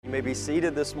You may be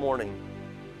seated this morning.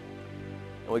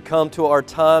 And we come to our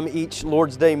time each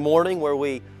Lord's Day morning where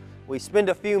we spend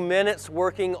a few minutes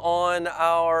working on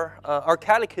our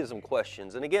catechism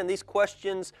questions. And again, these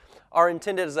questions are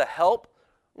intended as a help.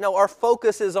 Now, our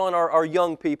focus is on our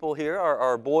young people here,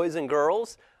 our boys and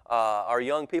girls, our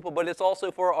young people, but it's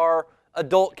also for our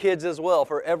adult kids as well,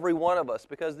 for every one of us,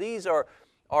 because these are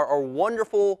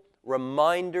wonderful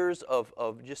reminders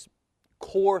of just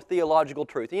core theological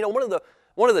truth. You know,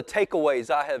 one of the takeaways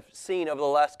I have seen over the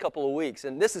last couple of weeks,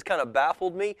 and this has kind of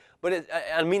baffled me, but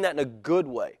I mean that in a good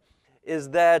way, is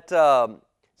that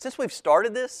since we've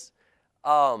started this,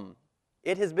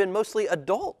 it has been mostly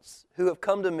adults who have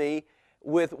come to me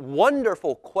with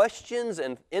wonderful questions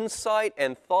and insight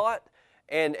and thought,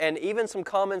 and even some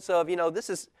comments of, you know, this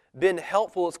has been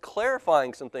helpful, it's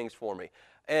clarifying some things for me.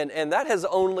 And that has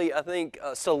only, I think,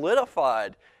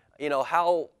 solidified, you know,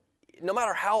 how, no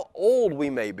matter how old we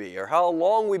may be or how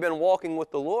long we've been walking with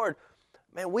the Lord,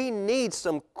 man, we need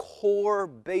some core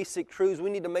basic truths. We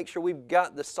need to make sure we've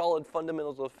got the solid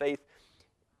fundamentals of faith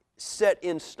set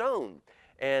in stone.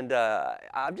 And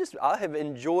I have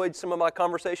enjoyed some of my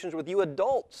conversations with you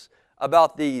adults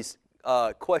about these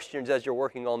questions as you're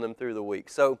working on them through the week.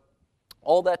 So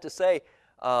all that to say,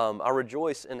 I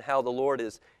rejoice in how the Lord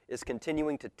is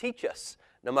continuing to teach us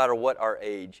no matter what our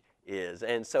age is.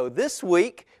 And so this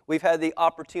week, we've had the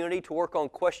opportunity to work on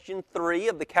question 3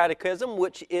 of the Catechism,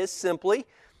 which is simply,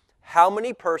 how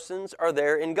many persons are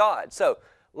there in God? So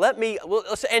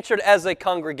let's answer it as a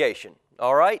congregation,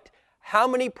 all right? How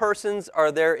many persons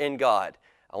are there in God?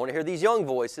 I want to hear these young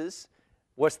voices.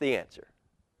 What's the answer?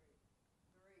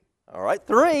 3. All right,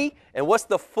 3. And what's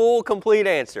the full, complete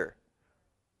answer?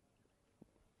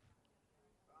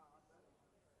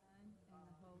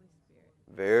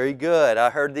 Very good. I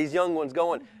heard these young ones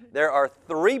going. There are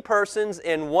 3 persons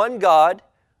in one God,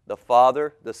 the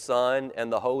Father, the Son,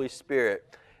 and the Holy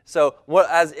Spirit. So,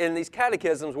 as in these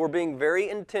catechisms, we're being very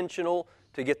intentional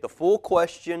to get the full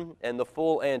question and the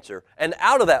full answer. And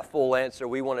out of that full answer,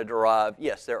 we want to derive,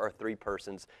 yes, there are 3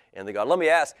 persons in the God. Let me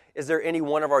ask, is there any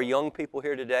one of our young people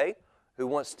here today who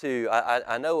wants to,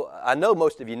 I know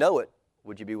most of you know it.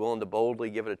 Would you be willing to boldly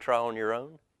give it a try on your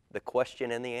own? The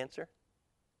question and the answer?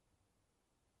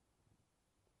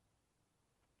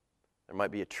 There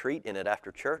might be a treat in it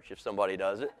after church if somebody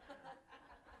does it.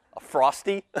 A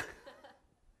Frosty.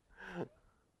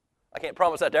 I can't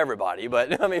promise that to everybody,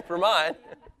 but I mean for mine.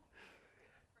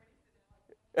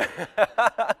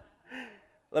 Let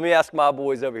me ask my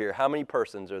boys over here, how many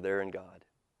persons are there in God?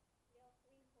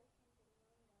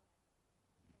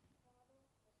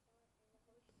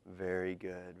 Very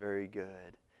good, very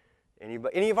good.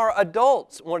 Any of our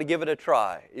adults want to give it a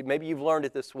try? Maybe you've learned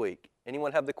it this week.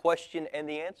 Anyone have the question and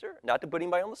the answer? Not to put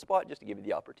anybody on the spot, just to give you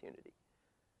the opportunity.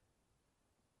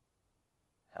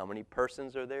 How many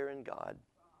persons are there in God?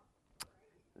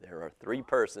 There are 3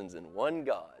 persons in one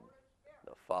God,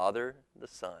 the Father, the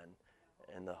Son,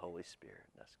 and the Holy Spirit.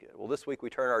 That's good. Well, this week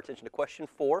we turn our attention to question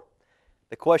 4.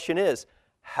 The question is,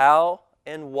 how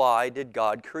and why did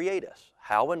God create us?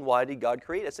 How and why did God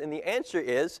create us? And the answer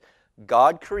is,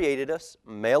 God created us,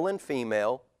 male and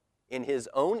female, in His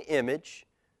own image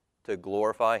to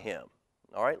glorify Him.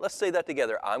 All right, let's say that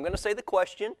together. I'm going to say the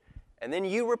question, and then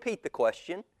you repeat the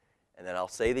question, and then I'll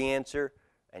say the answer,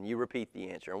 and you repeat the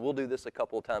answer. And we'll do this a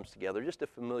couple of times together just to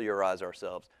familiarize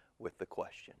ourselves with the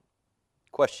question.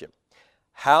 Question: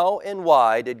 how and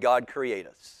why did God create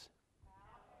us?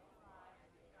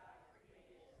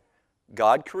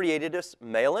 God created us,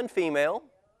 male and female,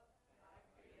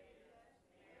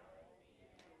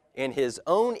 in His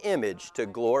own image to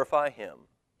glorify Him.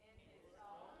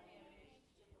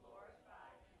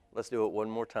 Let's do it one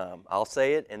more time. I'll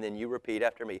say it, and then you repeat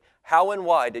after me. How and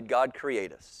why did God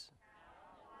create us?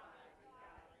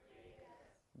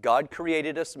 God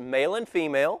created us male and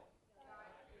female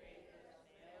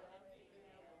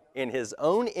in His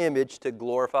own image to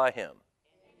glorify Him.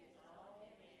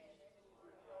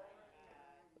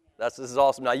 This is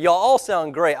awesome. Now, y'all all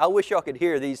sound great. I wish y'all could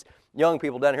hear these young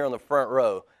people down here on the front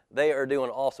row. They are doing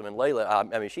awesome. And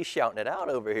Layla, I mean, she's shouting it out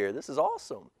over here. This is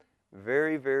awesome.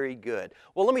 Very, very good.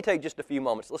 Well, let me take just a few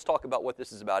moments. Let's talk about what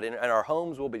this is about. In our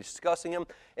homes, we'll be discussing them.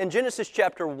 In Genesis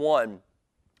chapter 1,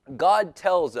 God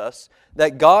tells us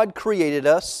that God created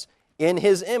us in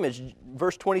His image.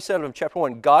 Verse 27 of chapter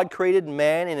 1, God created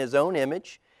man in His own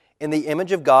image. In the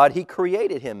image of God, He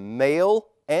created him. Male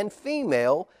and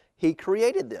female, He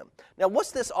created them. Now,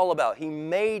 what's this all about? He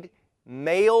made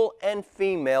male and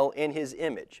female in His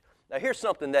image. Now, here's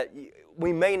something that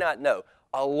we may not know.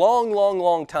 A long, long,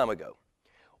 long time ago,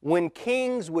 when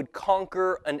kings would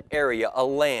conquer an area, a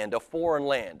land, a foreign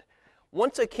land,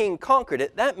 once a king conquered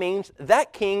it, that means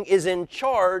that king is in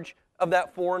charge of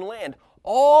that foreign land.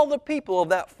 All the people of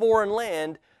that foreign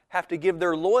land have to give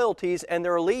their loyalties and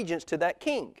their allegiance to that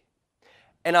king.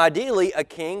 And ideally, a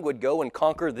king would go and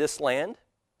conquer this land,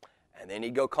 and then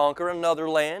he'd go conquer another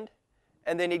land,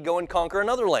 and then he'd go and conquer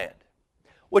another land,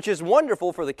 which is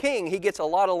wonderful for the king. He gets a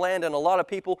lot of land and a lot of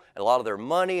people and a lot of their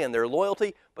money and their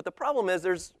loyalty, but the problem is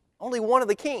there's only one of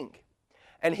the king,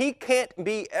 and he can't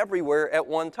be everywhere at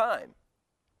one time,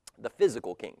 the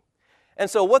physical king. And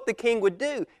so what the king would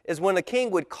do is when a king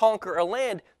would conquer a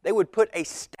land, they would put a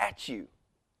statue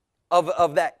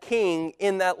of that king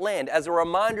in that land as a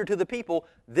reminder to the people,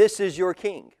 this is your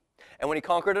king. And when he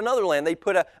conquered another land, they'd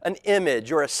put an image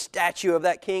or a statue of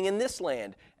that king in this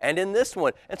land and in this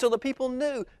one. And so the people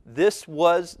knew this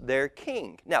was their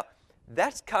king. Now,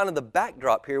 that's kind of the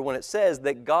backdrop here when it says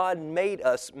that God made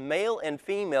us male and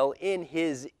female in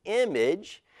His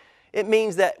image. It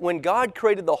means that when God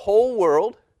created the whole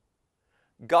world,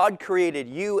 God created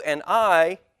you and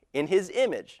I in His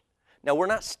image. Now, we're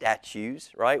not statues,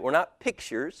 right? We're not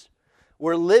pictures.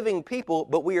 We're living people,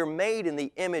 but we are made in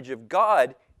the image of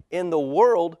God in the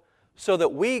world so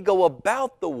that we go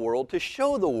about the world to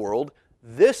show the world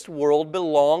this world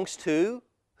belongs to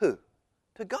who?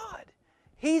 To God.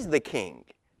 He's the king,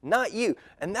 not you.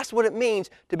 And that's what it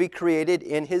means to be created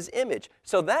in His image.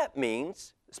 So that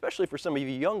means, especially for some of you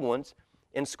young ones,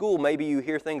 in school maybe you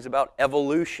hear things about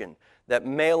evolution, that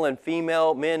male and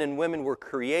female, men and women were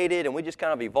created and we just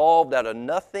kind of evolved out of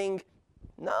nothing.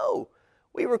 No.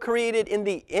 We were created in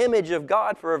the image of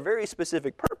God for a very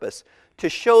specific purpose, to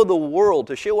show the world,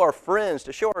 to show our friends,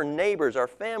 to show our neighbors, our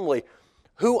family,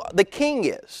 who the king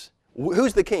is.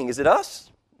 Who's the king? Is it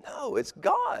us? No, it's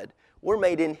God. We're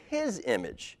made in His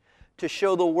image to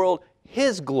show the world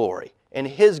His glory and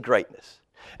His greatness.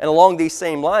 And along these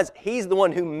same lines, He's the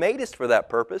one who made us for that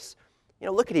purpose. You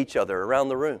know, look at each other around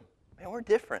the room. Man, we're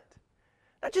different.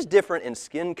 Not just different in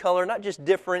skin color, not just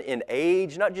different in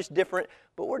age, not just different,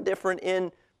 but we're different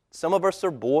in, some of us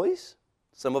are boys,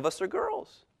 some of us are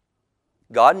girls.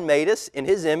 God made us in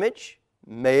His image,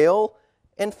 male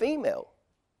and female.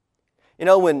 You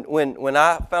know, when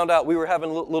I found out we were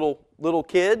having little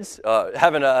kids,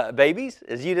 having babies,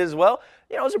 as you did as well,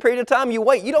 you know, it was a period of time you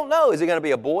wait. You don't know, is it going to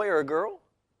be a boy or a girl?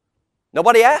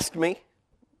 Nobody asked me.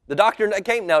 The doctor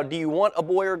came, now, do you want a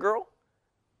boy or a girl?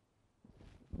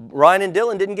 Ryan and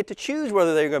Dylan didn't get to choose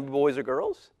whether they were going to be boys or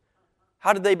girls.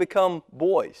 How did they become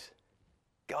boys?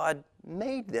 God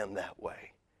made them that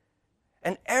way.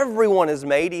 And everyone is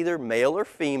made either male or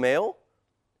female,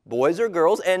 boys or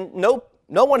girls, and no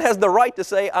one has the right to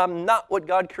say, I'm not what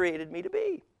God created me to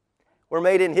be. We're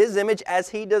made in His image as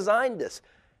He designed us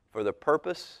for the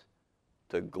purpose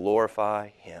to glorify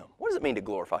Him. What does it mean to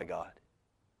glorify God?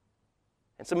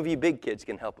 And some of you big kids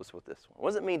can help us with this one. What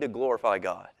does it mean to glorify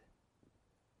God?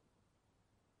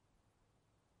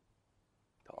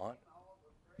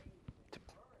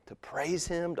 To praise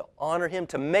Him, to honor Him,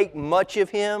 to make much of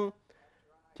Him,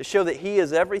 to show that He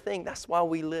is everything. That's why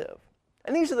we live.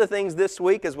 And these are the things this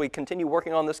week as we continue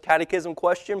working on this catechism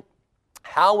question.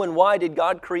 How and why did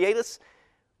God create us?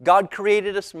 God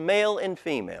created us male and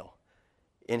female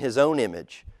in His own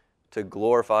image to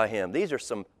glorify Him. These are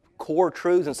some core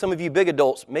truths, and some of you big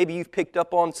adults, maybe you've picked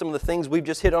up on some of the things we've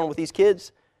just hit on with these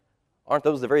kids. Aren't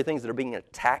those the very things that are being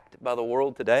attacked by the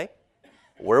world today?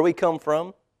 Where we come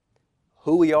from,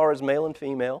 who we are as male and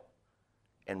female,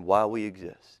 and why we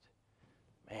exist.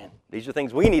 Man, these are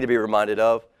things we need to be reminded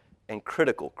of, and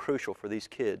crucial for these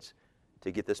kids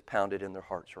to get this pounded in their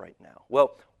hearts right now.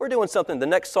 Well, we're doing something. The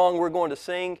next song we're going to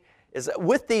sing is that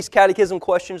with these catechism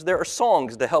questions, there are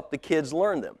songs to help the kids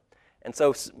learn them. And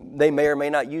so they may or may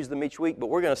not use them each week, but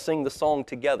we're going to sing the song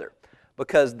together.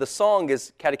 Because the song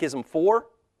is Catechism 4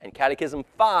 and Catechism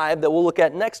 5 that we'll look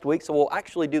at next week. So we'll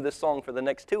actually do this song for the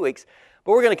next 2 weeks.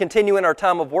 But we're going to continue in our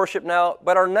time of worship now.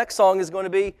 But our next song is going to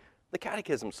be the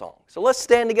Catechism song. So let's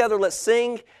stand together, let's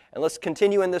sing, and let's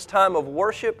continue in this time of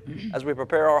worship as we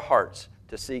prepare our hearts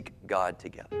to seek God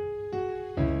together.